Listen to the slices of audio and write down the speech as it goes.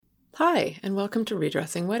Hi, and welcome to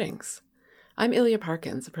Redressing Weddings. I'm Ilya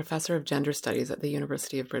Parkins, a professor of gender studies at the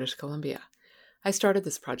University of British Columbia. I started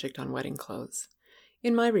this project on wedding clothes.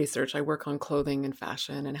 In my research, I work on clothing and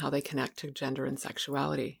fashion and how they connect to gender and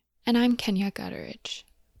sexuality. And I'm Kenya Gutteridge,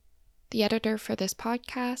 the editor for this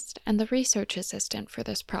podcast and the research assistant for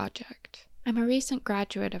this project. I'm a recent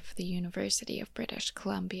graduate of the University of British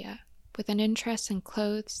Columbia, with an interest in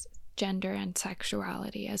clothes, gender, and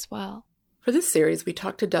sexuality as well. For this series, we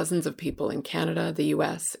talked to dozens of people in Canada, the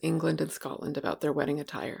US, England, and Scotland about their wedding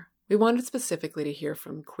attire. We wanted specifically to hear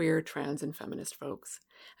from queer, trans, and feminist folks.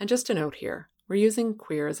 And just a note here, we're using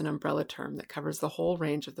queer as an umbrella term that covers the whole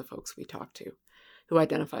range of the folks we talked to, who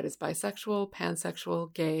identified as bisexual,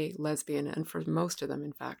 pansexual, gay, lesbian, and for most of them,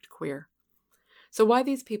 in fact, queer. So why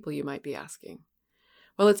these people, you might be asking?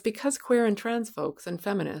 Well, it's because queer and trans folks and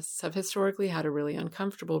feminists have historically had a really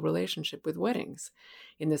uncomfortable relationship with weddings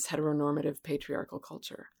in this heteronormative patriarchal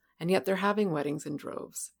culture, and yet they're having weddings in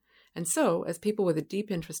droves. And so, as people with a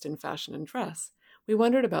deep interest in fashion and dress, we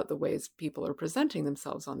wondered about the ways people are presenting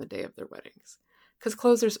themselves on the day of their weddings. Because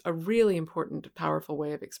clothes are a really important, powerful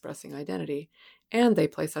way of expressing identity, and they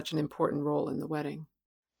play such an important role in the wedding.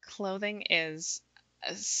 Clothing is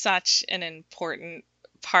such an important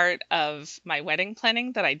part of my wedding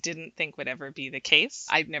planning that I didn't think would ever be the case.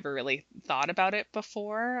 I've never really thought about it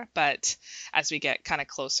before, but as we get kind of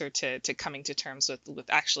closer to coming to terms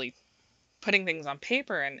with actually putting things on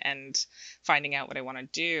paper and finding out what I want to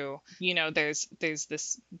do, there's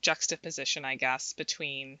this juxtaposition, I guess,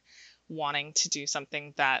 between wanting to do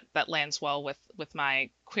something that lands well with my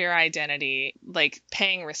queer identity, like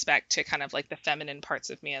paying respect to kind of like the feminine parts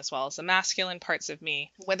of me as well as the masculine parts of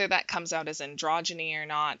me, whether that comes out as androgyny or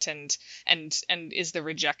not, and is the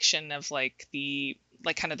rejection of like the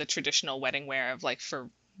like kind of the traditional wedding wear of like for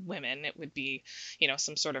women it would be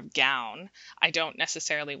some sort of gown. I don't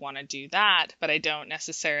necessarily want to do that, but I don't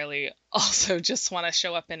necessarily also just want to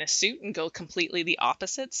show up in a suit and go completely the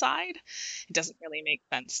opposite side. It doesn't really make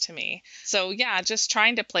sense to me. So yeah, just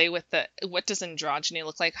trying to play with what does androgyny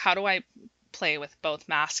look like? How do I play with both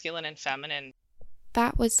masculine and feminine?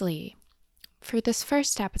 That was Lee. For this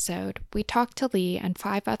first episode, we talked to Lee and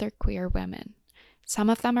 5 other queer women. Some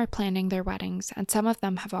of them are planning their weddings, and some of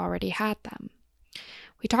them have already had them.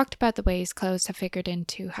 We talked about the ways clothes have figured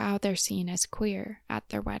into how they're seen as queer at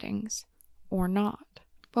their weddings, or not.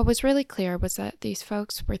 What was really clear was that these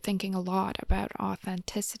folks were thinking a lot about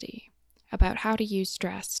authenticity, about how to use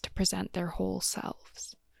dress to present their whole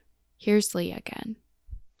selves. Here's Lee again.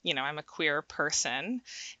 I'm a queer person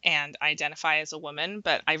and I identify as a woman,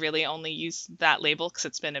 but I really only use that label because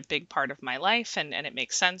it's been a big part of my life and it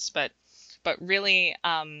makes sense. But really,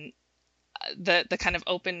 the kind of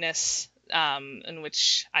openness in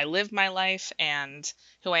which I live my life and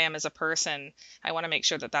who I am as a person, I want to make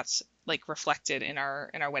sure that that's like reflected in our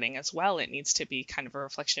wedding as well. It needs to be kind of a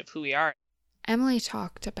reflection of who we are. Emily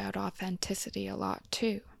talked about authenticity a lot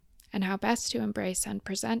too, and how best to embrace and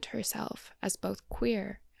present herself as both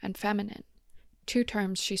queer and feminine, 2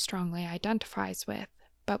 terms she strongly identifies with,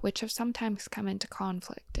 but which have sometimes come into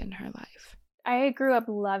conflict in her life. I grew up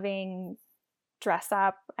loving dress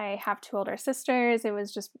up. I have 2 older sisters. It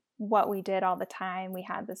was just what we did all the time. We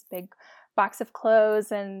had this big box of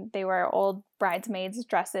clothes and they were old bridesmaids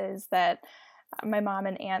dresses that my mom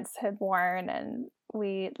and aunts had worn, and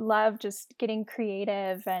we loved just getting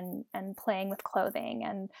creative and playing with clothing.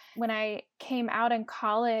 And when I came out in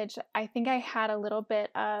college, I think I had a little bit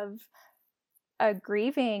of a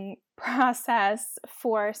grieving process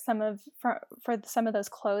for some of those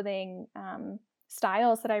clothing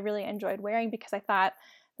styles that I really enjoyed wearing, because I thought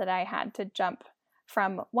that I had to jump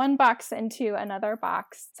from one box into another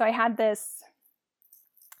box. So I had this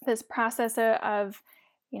process of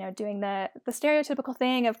doing the stereotypical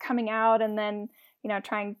thing of coming out and then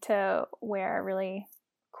trying to wear really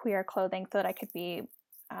queer clothing so that I could be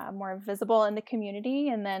more visible in the community,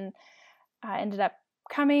 and then ended up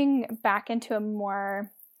coming back into a more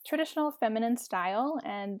traditional feminine style.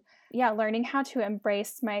 And learning how to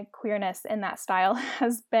embrace my queerness in that style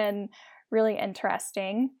has been really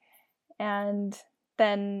interesting. And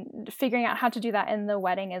then figuring out how to do that in the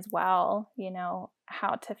wedding as well,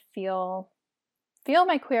 how to feel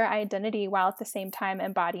my queer identity while at the same time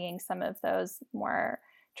embodying some of those more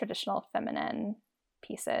traditional feminine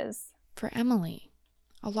pieces. For Emily,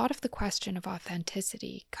 a lot of the question of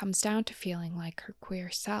authenticity comes down to feeling like her queer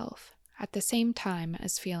self at the same time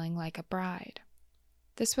as feeling like a bride.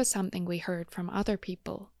 This was something we heard from other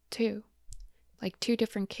people, too, like 2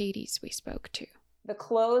 different Katies we spoke to. The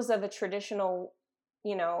clothes of a traditional,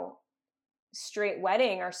 straight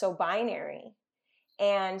wedding are so binary.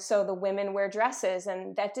 And so the women wear dresses,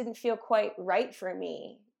 and that didn't feel quite right for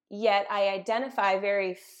me. Yet I identify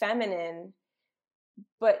very feminine,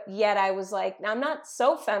 but yet I was like, I'm not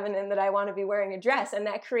so feminine that I want to be wearing a dress. And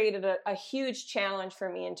that created a huge challenge for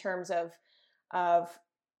me in terms of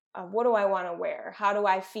what do I want to wear? How do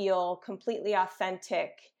I feel completely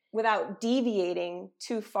authentic without deviating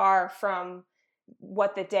too far from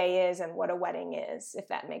what the day is and what a wedding is, if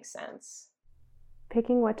that makes sense.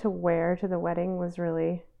 Picking what to wear to the wedding was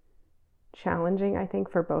really challenging, I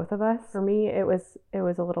think, for both of us. For me, it was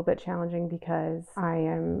a little bit challenging because I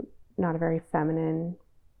am not a very feminine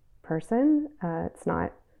person. It's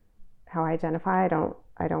not how I identify. I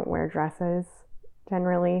don't wear dresses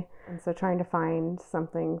generally. And so trying to find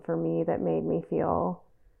something for me that made me feel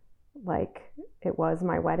like it was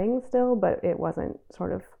my wedding still, but it wasn't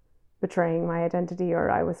sort of betraying my identity, or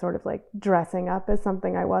I was sort of like dressing up as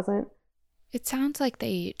something I wasn't. It sounds like they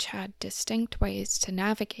each had distinct ways to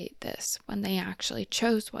navigate this when they actually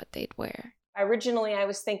chose what they'd wear. Originally, I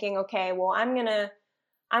was thinking, okay, well, I'm gonna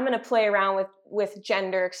play around with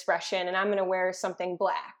gender expression, and I'm gonna wear something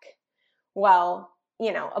black. Well,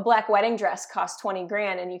 a black wedding dress costs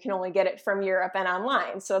 $20,000, and you can only get it from Europe and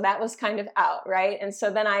online. So that was kind of out, right? And so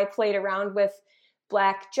then I played around with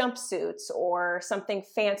black jumpsuits or something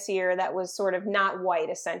fancier that was sort of not white,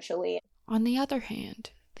 essentially. On the other hand,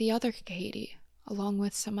 the other Katie, along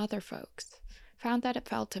with some other folks, found that it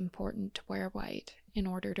felt important to wear white in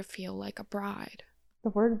order to feel like a bride. The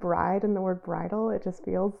word bride and the word bridal, it just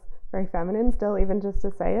feels very feminine still, even just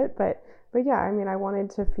to say it. But yeah, I mean, I wanted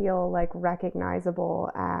to feel like recognizable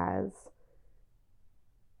as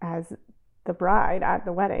the bride at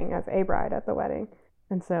the wedding, as a bride at the wedding.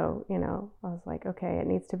 And so, I was like, okay, it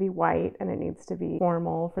needs to be white and it needs to be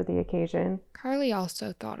formal for the occasion. Carly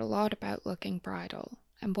also thought a lot about looking bridal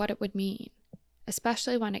and what it would mean,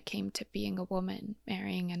 especially when it came to being a woman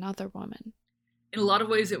marrying another woman. In a lot of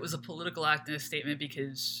ways, it was a political act and a statement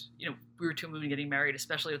because, we were two women getting married,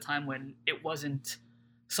 especially at a time when it wasn't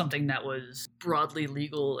something that was broadly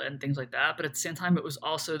legal and things like that. But at the same time, it was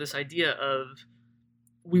also this idea of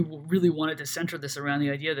we really wanted to center this around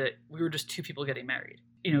the idea that we were just two people getting married.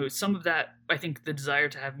 Some of that, I think the desire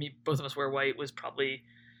to have both of us wear white was probably,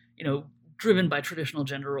 driven by traditional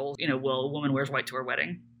gender roles. Well, a woman wears white to her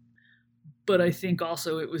wedding. But I think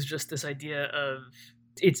also it was just this idea of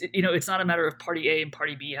it's not a matter of party A and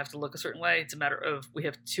party B have to look a certain way. It's a matter of we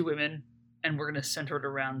have two women and we're going to center it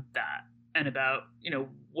around that and about,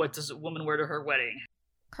 what does a woman wear to her wedding?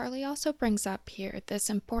 Carly also brings up here this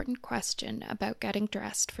important question about getting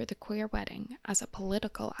dressed for the queer wedding as a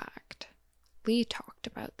political act. Lee talked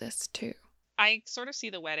about this too. I sort of see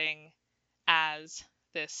the wedding as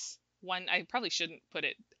this one, I probably shouldn't put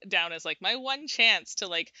it down as like my one chance to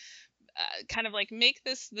kind of make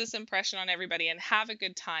this impression on everybody and have a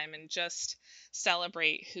good time and just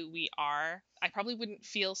celebrate who we are. I probably wouldn't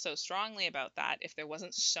feel so strongly about that if there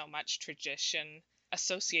wasn't so much tradition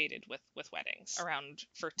associated with weddings around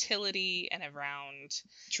fertility and around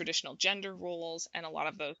traditional gender roles and a lot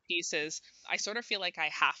of those pieces. I sort of feel like I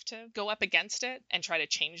have to go up against it and try to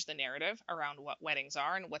change the narrative around what weddings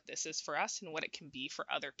are and what this is for us and what it can be for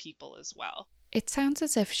other people as well. It sounds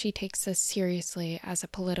as if she takes this seriously as a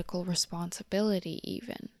political responsibility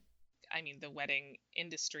even. I mean, the wedding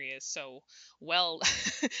industry is so well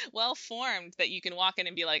formed that you can walk in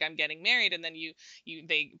and be like, I'm getting married, and then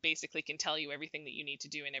they basically can tell you everything that you need to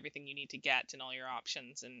do and everything you need to get and all your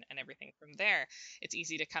options and everything from there. It's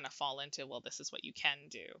easy to kind of fall into, well, this is what you can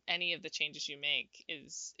do. Any of the changes you make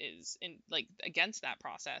is in against that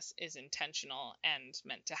process is intentional and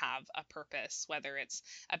meant to have a purpose, whether it's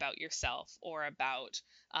about yourself or about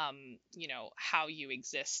how you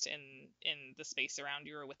exist in the space around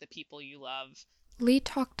you or with the people you love. Lee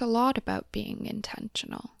talked a lot about being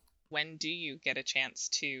intentional. When do you get a chance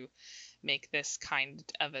to make this kind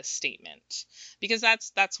of a statement? Because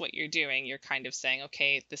that's what you're doing. You're kind of saying,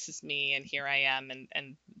 okay, this is me and here I am,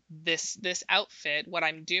 and this outfit, what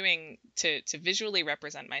I'm doing to visually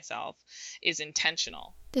represent myself is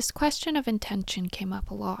intentional. This question of intention came up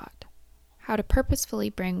a lot. How to purposefully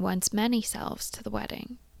bring one's many selves to the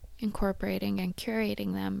wedding, incorporating and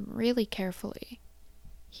curating them really carefully.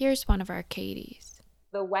 Here's one of our Katies.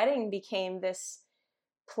 The wedding became this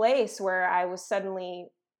place where I was suddenly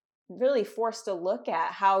really forced to look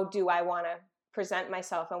at how do I want to present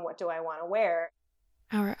myself and what do I want to wear.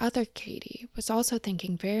 Our other Katie was also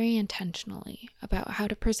thinking very intentionally about how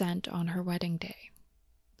to present on her wedding day.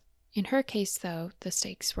 In her case, though, the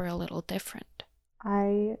stakes were a little different.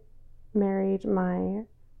 I married my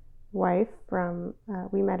wife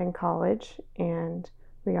we met in college, and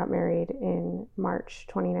we got married in March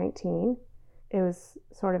 2019. it was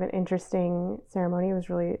sort of an interesting ceremony. It was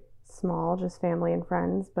really small, just family and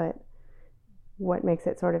friends, but what makes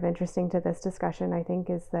it sort of interesting to this discussion, I think,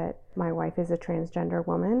 is that my wife is a transgender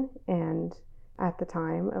woman, and at the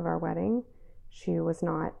time of our wedding, she was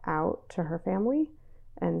not out to her family,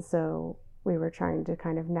 and so we were trying to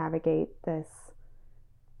kind of navigate this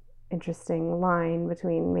interesting line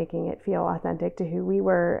between making it feel authentic to who we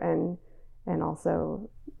were and also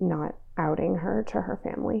not outing her to her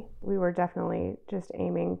family. We were definitely just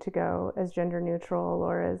aiming to go as gender neutral,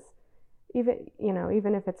 or as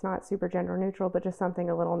even if it's not super gender neutral, but just something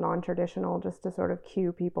a little non-traditional, just to sort of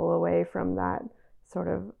cue people away from that sort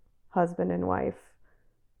of husband and wife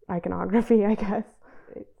iconography, I guess.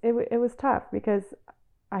 It was tough because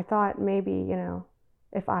I thought maybe,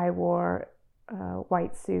 if I wore a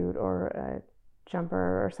white suit or a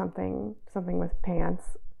jumper or something with pants,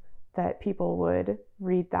 that people would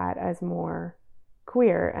read that as more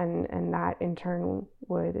queer, and that in turn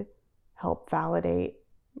would help validate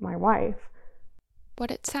my wife. What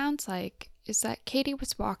it sounds like is that Katie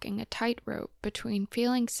was walking a tightrope between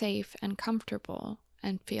feeling safe and comfortable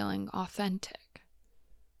and feeling authentic.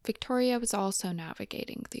 Victoria was also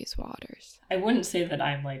navigating these waters. I wouldn't say that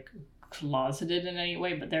I'm closeted in any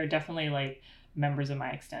way, but there are definitely members of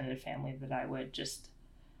my extended family that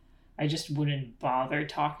I just wouldn't bother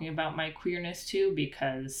talking about my queerness to,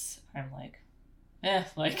 because I'm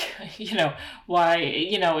why,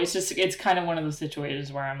 it's kind of one of those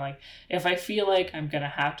situations where I'm like, if I feel like I'm going to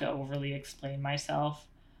have to overly explain myself,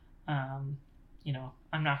 I'm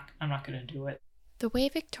not going to do it. The way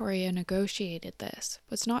Victoria negotiated this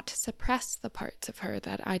was not to suppress the parts of her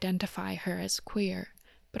that identify her as queer,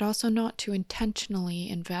 but also not to intentionally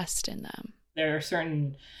invest in them. There are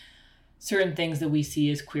certain things that we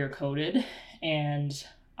see as queer coded, and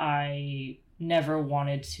I never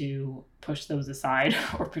wanted to push those aside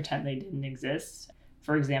or pretend they didn't exist.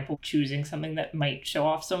 For example, choosing something that might show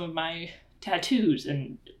off some of my tattoos,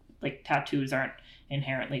 and tattoos aren't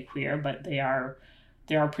inherently queer, but they are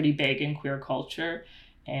pretty big in queer culture,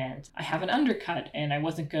 and I have an undercut, and I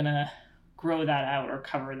wasn't gonna grow that out or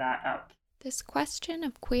cover that up. This question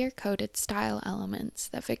of queer-coded style elements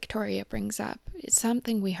that Victoria brings up is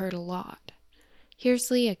something we heard a lot.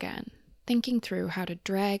 Here's Lee again, thinking through how to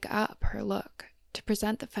drag up her look to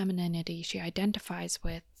present the femininity she identifies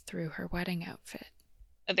with through her wedding outfit.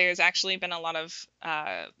 There's actually been a lot of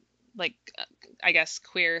I guess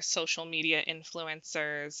queer social media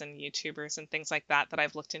influencers and YouTubers and things like that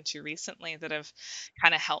I've looked into recently that have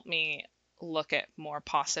kind of helped me look at more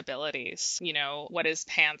possibilities. What is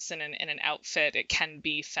pants in an outfit? It can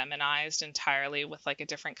be feminized entirely with a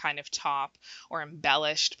different kind of top, or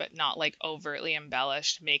embellished but not overtly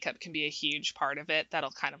embellished. Makeup can be a huge part of it that'll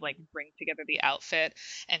kind of bring together the outfit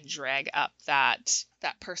and drag up that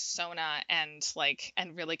persona and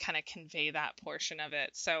really kind of convey that portion of it.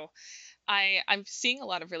 So I'm seeing a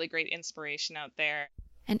lot of really great inspiration out there.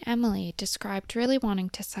 And Emily described really wanting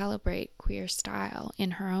to celebrate queer style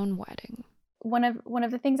in her own wedding. One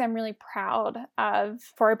of the things I'm really proud of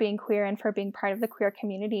for being queer and for being part of the queer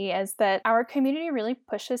community is that our community really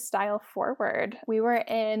pushes style forward. We were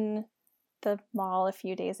in the mall a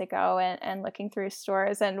few days ago and looking through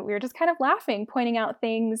stores, and we were just kind of laughing, pointing out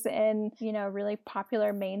things in, really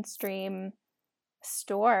popular mainstream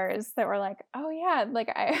stores that were oh yeah,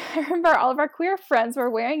 I remember all of our queer friends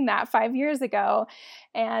were wearing that 5 years ago,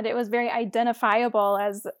 and it was very identifiable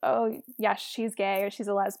as, oh yes, she's gay or she's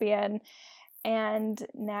a lesbian. And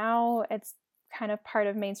now it's kind of part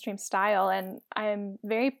of mainstream style, and I'm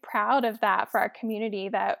very proud of that for our community,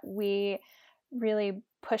 that we really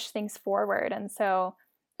push things forward. And so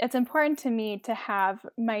it's important to me to have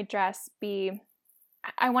my dress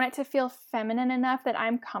I want it to feel feminine enough that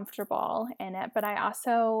I'm comfortable in it, but I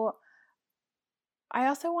also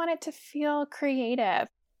want it to feel creative.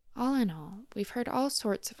 All in all, we've heard all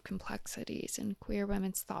sorts of complexities in queer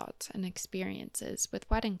women's thoughts and experiences with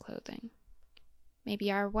wedding clothing.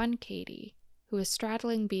 Maybe our one Katie, who is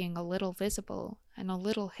straddling being a little visible and a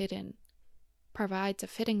little hidden, provides a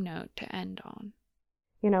fitting note to end on.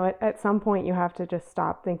 At some point you have to just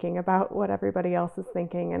stop thinking about what everybody else is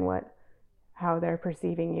thinking and how they're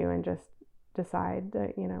perceiving you, and just decide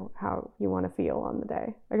that, how you want to feel on the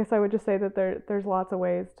day. I guess I would just say that there's lots of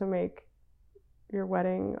ways to make your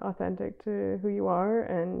wedding authentic to who you are,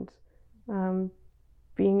 and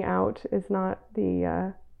being out is not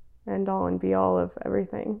the end all and be all of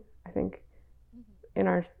everything. I think in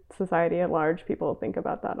our society at large, people think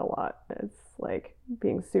about that a lot. It's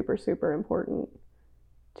being super, super important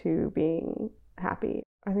to being happy.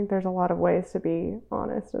 I think there's a lot of ways to be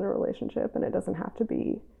honest in a relationship, and it doesn't have to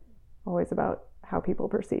be always about how people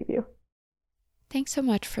perceive you. Thanks so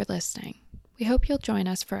much for listening. We hope you'll join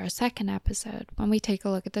us for our second episode when we take a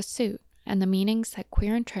look at the suit and the meanings that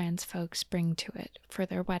queer and trans folks bring to it for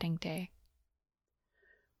their wedding day.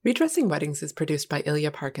 Redressing Weddings is produced by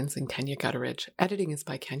Ilya Parkins and Kenya Gutteridge. Editing is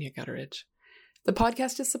by Kenya Gutteridge. The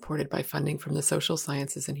podcast is supported by funding from the Social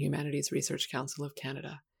Sciences and Humanities Research Council of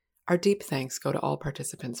Canada. Our deep thanks go to all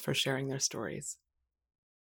participants for sharing their stories.